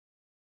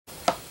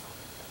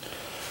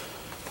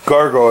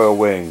Gargoyle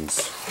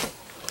wings.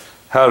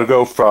 How to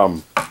go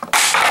from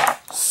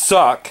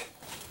suck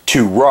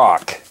to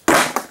rock.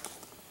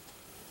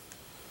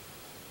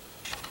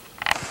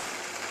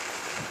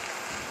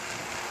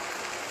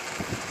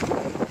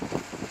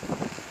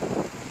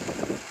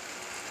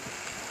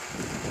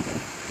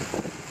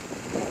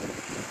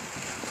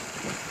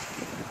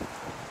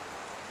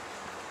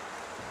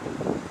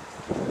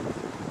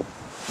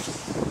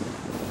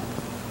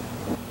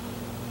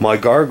 My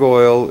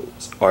gargoyles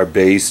are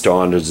based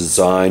on a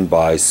design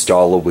by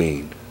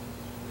Stolloween.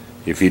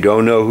 If you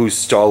don't know who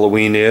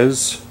Stolloween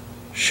is,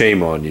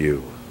 shame on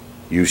you.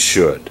 You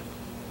should.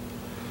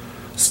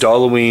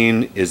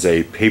 Stolloween is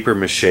a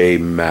papier-mâché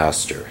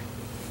master.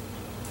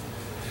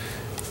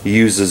 He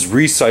uses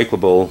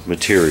recyclable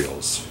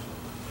materials.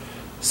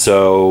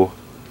 So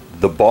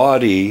the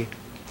body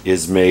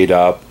is made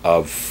up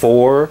of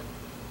 4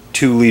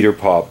 2-liter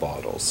pop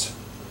bottles,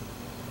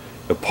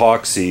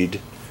 epoxied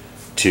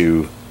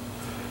to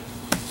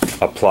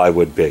a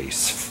plywood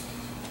base.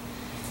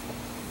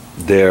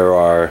 These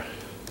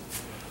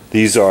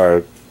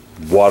are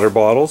water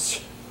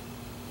bottles.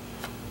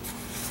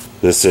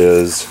 This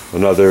is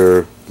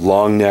another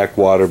long neck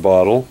water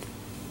bottle,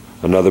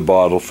 another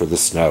bottle for the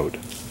snout.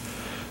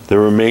 The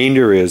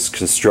remainder is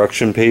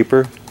construction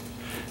paper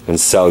and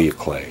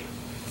celluclay.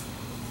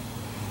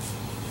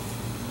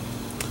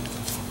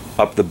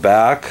 Up the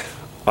back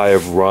I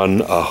have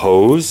run a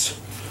hose,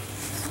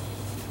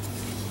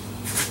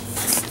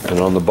 and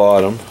on the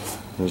bottom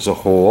there's a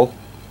hole.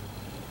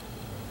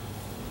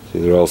 See,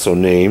 they're also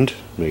named.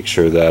 Make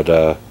sure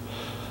that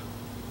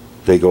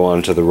they go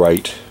onto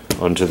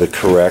the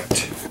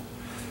correct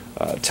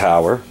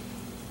tower.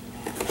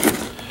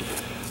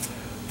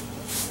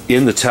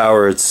 In the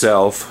tower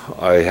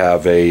itself, I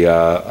have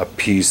a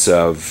piece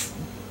of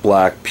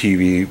black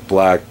PVC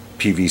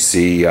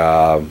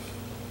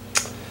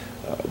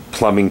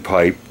plumbing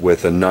pipe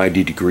with a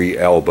 90-degree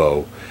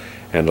elbow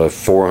and a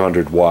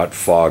 400-watt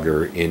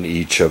fogger in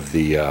each of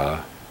the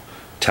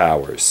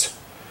towers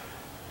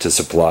to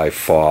supply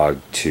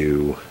fog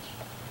to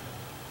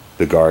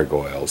the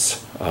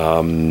gargoyles.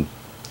 The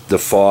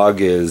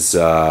fog is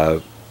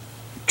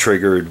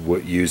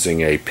triggered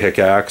using a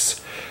pickaxe.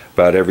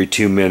 About every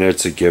 2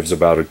 minutes it gives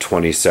about a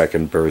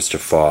 20-second burst of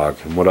fog.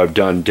 And what I've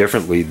done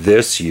differently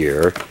this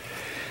year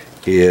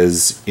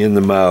is in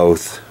the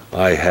mouth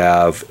I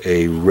have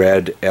a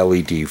red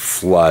LED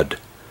flood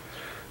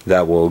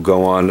that will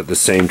go on at the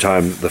same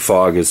time that the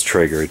fog is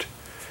triggered.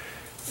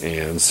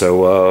 And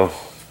so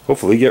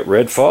hopefully get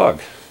red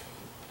fog.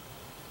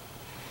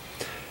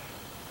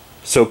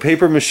 So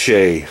paper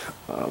mache,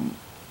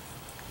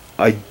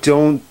 I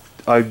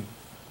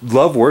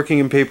love working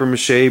in paper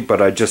mache,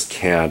 but I just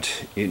can't.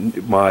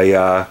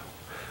 My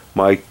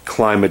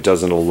climate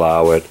doesn't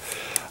allow it.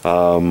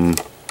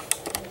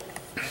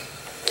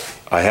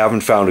 I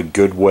haven't found a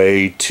good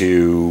way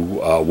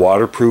to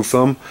waterproof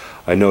them.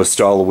 I know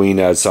Stolloween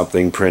had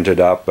something printed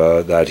up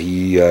that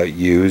he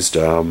used.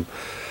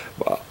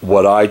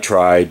 What I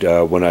tried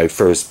when I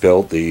first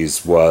built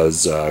these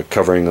was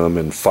covering them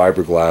in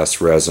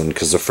fiberglass resin,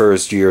 because the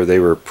first year they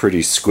were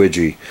pretty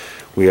squidgy.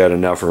 We had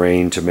enough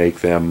rain to make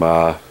them,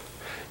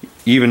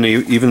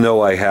 even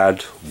though I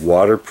had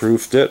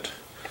waterproofed it,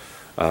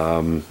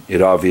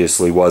 it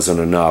obviously wasn't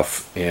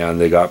enough,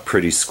 and they got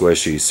pretty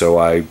squishy. So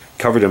I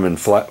covered them in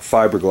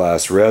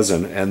fiberglass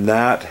resin, and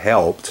that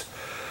helped.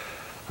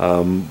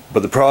 But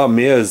the problem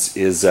is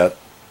that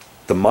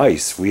the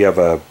mice, we have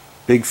a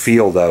big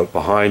field out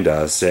behind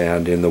us,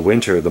 and in the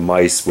winter the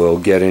mice will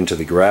get into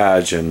the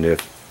garage, and if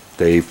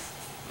they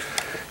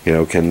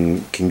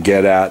can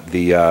get at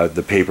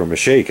the paper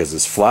mache because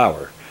it's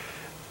flour,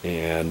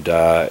 and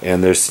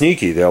they're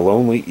sneaky. They'll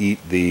only eat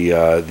the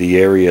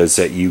areas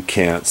that you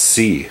can't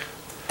see.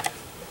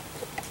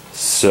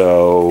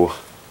 So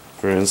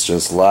for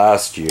instance,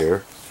 last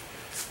year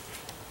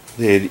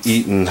they had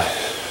eaten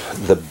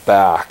the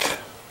back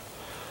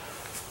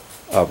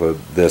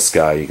of this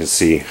guy. You can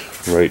see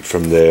right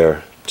from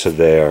there to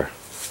there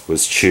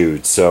was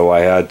chewed, so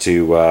I had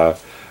to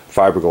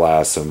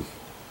fiberglass them.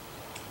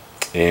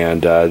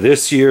 And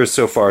this year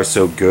so far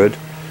so good.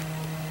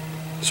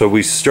 So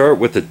we start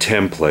with the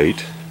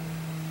template,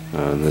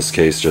 in this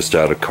case just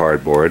out of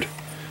cardboard,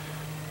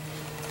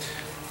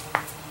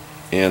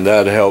 and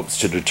that helps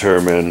to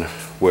determine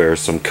where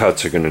some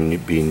cuts are going to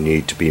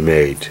need to be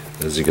made.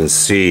 As you can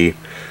see,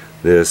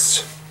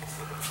 this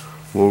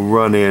will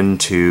run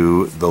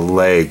into the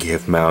leg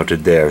if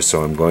mounted there,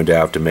 so I'm going to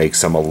have to make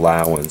some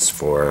allowance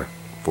for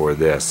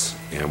this,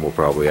 and we'll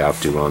probably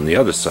have to on the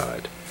other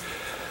side.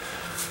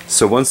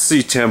 So once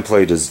the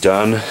template is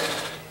done,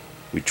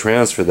 we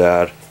transfer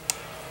that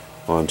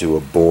onto a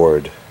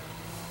board,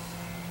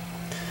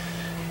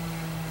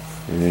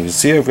 and you can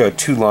see I've got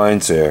 2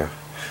 lines there.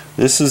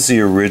 This is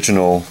the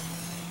original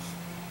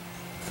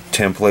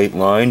template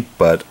line,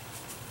 but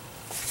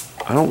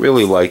I don't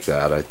really like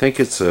that. I think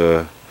it's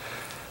a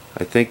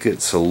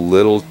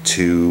little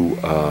too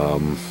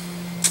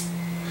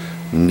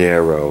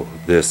narrow,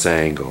 this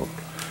angle.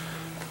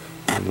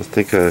 I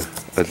think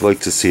I'd like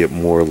to see it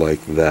more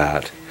like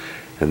that.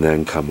 and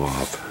then come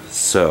off.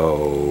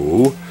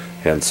 So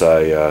hence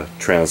I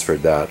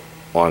transferred that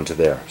onto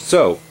there.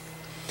 So,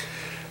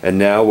 and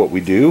now what we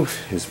do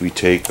is we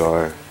take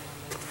our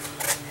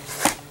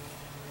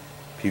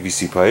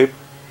PVC pipe.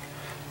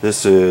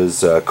 This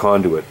is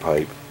conduit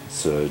pipe.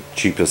 It's the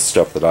cheapest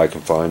stuff that I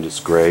can find. It's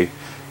gray,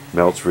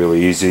 melts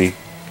really easy,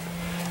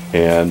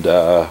 and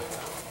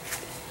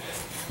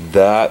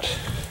that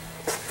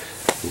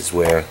is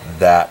where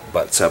that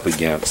butts up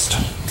against,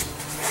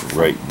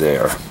 right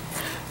there.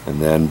 And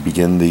then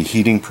begin the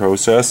heating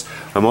process.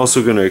 I'm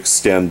also going to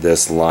extend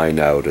this line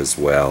out as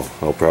well.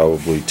 I'll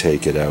probably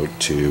take it out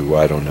to,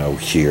 I don't know,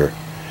 here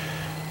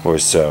or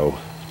so,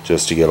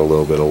 just to get a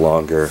little bit of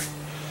longer,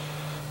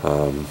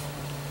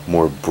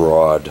 more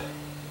broad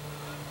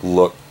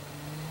look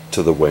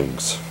to the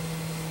wings.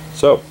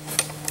 So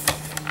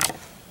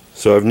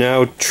I've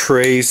now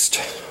traced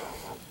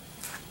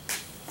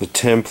the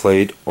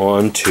template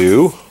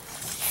onto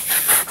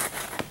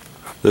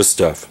this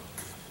stuff.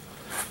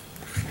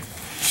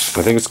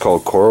 I think it's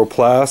called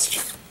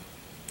Coroplast.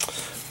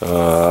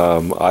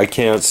 I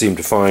can't seem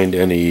to find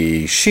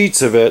any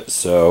sheets of it,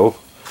 so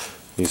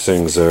these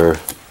things are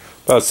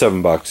about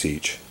 $7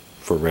 each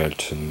for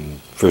rent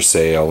and for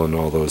sale and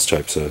all those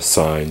types of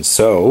signs.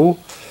 So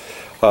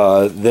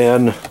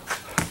then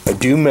I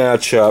do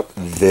match up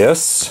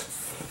this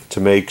to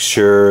make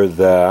sure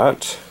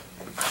that,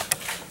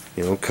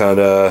 you know, kind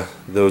of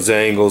those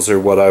angles are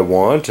what I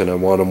want, and I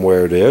want them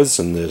where it is,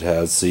 and it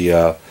has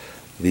the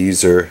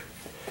these are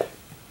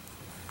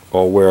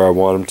all where I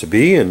want them to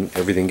be, and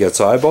everything gets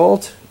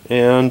eyeballed.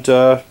 And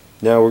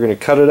now we're going to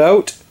cut it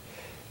out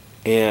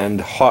and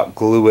hot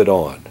glue it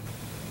on.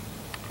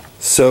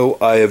 So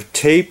I have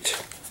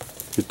taped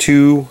the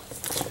two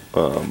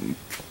for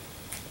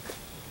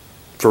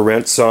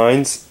rent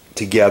signs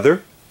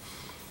together.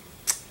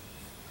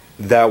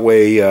 That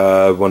way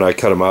when I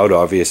cut them out,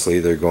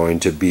 obviously they're going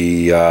to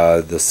be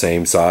the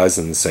same size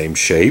and the same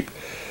shape.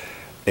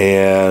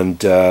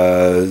 And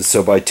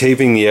so by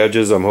taping the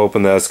edges, I'm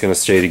hoping that's going to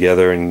stay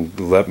together and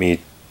let me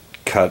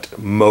cut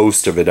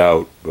most of it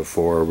out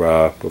before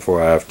I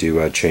have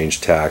to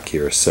change tack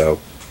here. So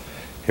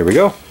here we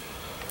go.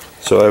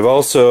 So I've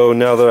also,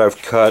 now that I've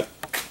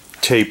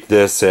taped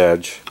this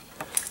edge,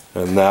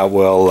 and that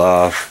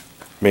will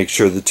make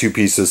sure the two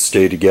pieces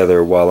stay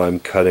together while I'm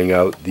cutting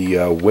out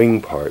the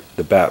wing part,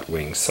 the bat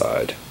wing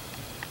side.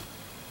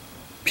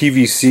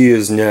 PVC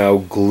is now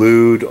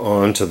glued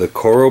onto the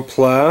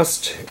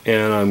Coroplast,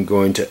 and I'm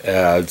going to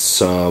add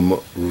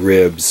some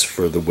ribs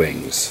for the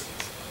wings.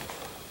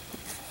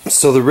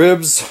 So the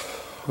ribs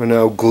are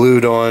now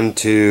glued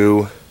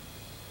onto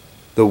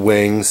the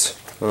wings.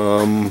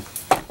 I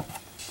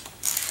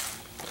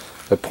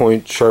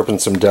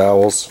sharpened some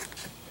dowels,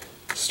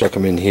 stuck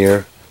them in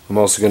here. I'm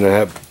also going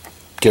to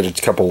get a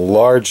couple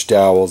large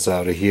dowels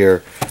out of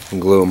here and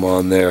glue them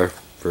on there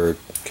for a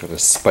kind of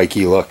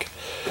spiky look.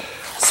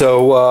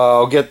 So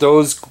I'll get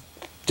those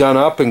done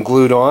up and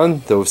glued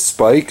on, those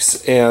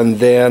spikes, and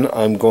then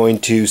I'm going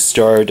to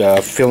start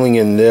filling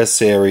in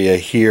this area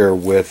here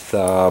with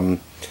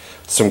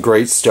some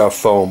Great Stuff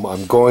foam.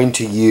 I'm going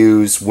to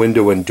use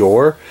window and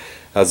door,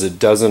 as it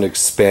doesn't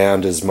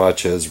expand as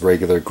much as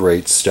regular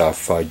Great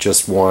Stuff. I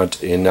just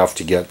want enough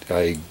to get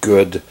a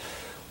good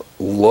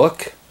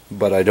look,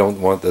 but I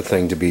don't want the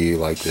thing to be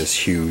like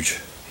this huge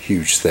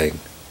thing.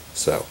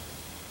 So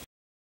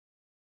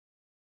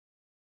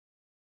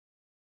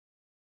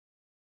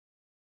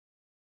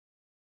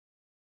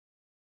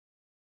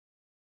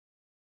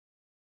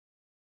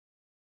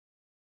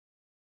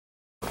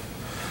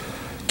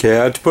okay,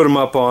 I had to put them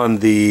up on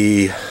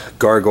the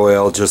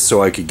Gargoyle just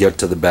so I could get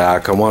to the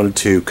back. I wanted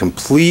to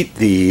complete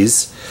the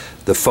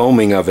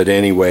foaming of it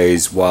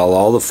anyways, while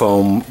all the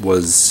foam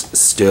was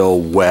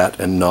still wet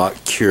and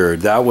not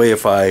cured. That way,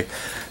 if I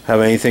have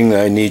anything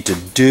that I need to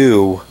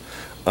do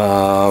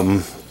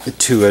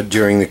to it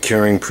during the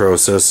curing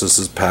process, this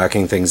is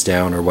packing things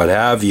down or what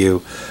have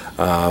you,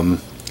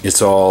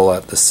 it's all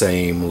at the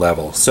same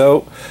level.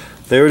 So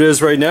there it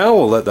is right now.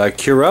 We'll let that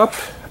cure up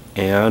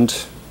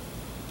and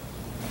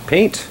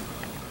paint.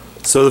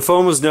 So the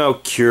foam is now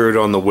cured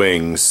on the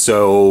wings,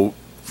 so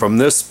from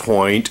this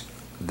point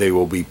they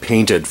will be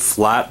painted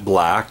flat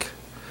black,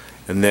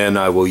 and then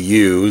I will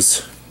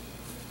use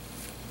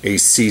a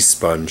sea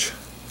sponge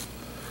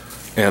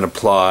and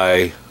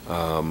apply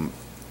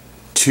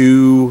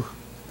 2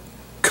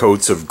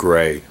 coats of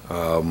gray,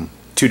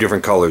 2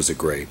 different colors of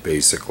gray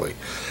basically,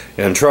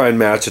 and try and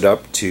match it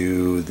up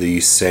to the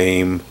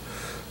same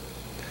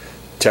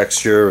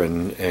texture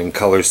and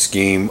color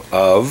scheme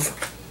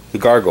of the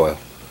Gargoyle.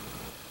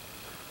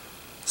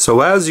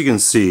 So as you can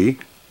see,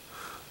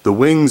 the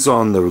wings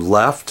on the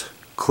left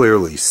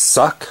clearly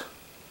suck,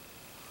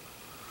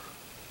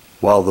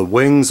 while the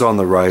wings on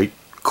the right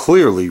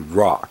clearly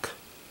rock.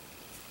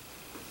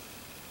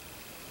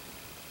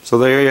 So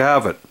there you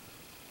have it.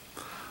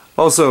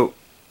 Also,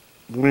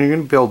 when you're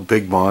going to build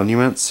big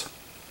monuments,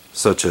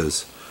 such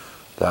as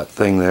that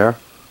thing there,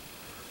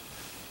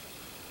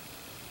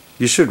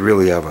 you should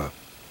really have a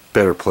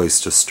better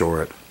place to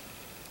store it.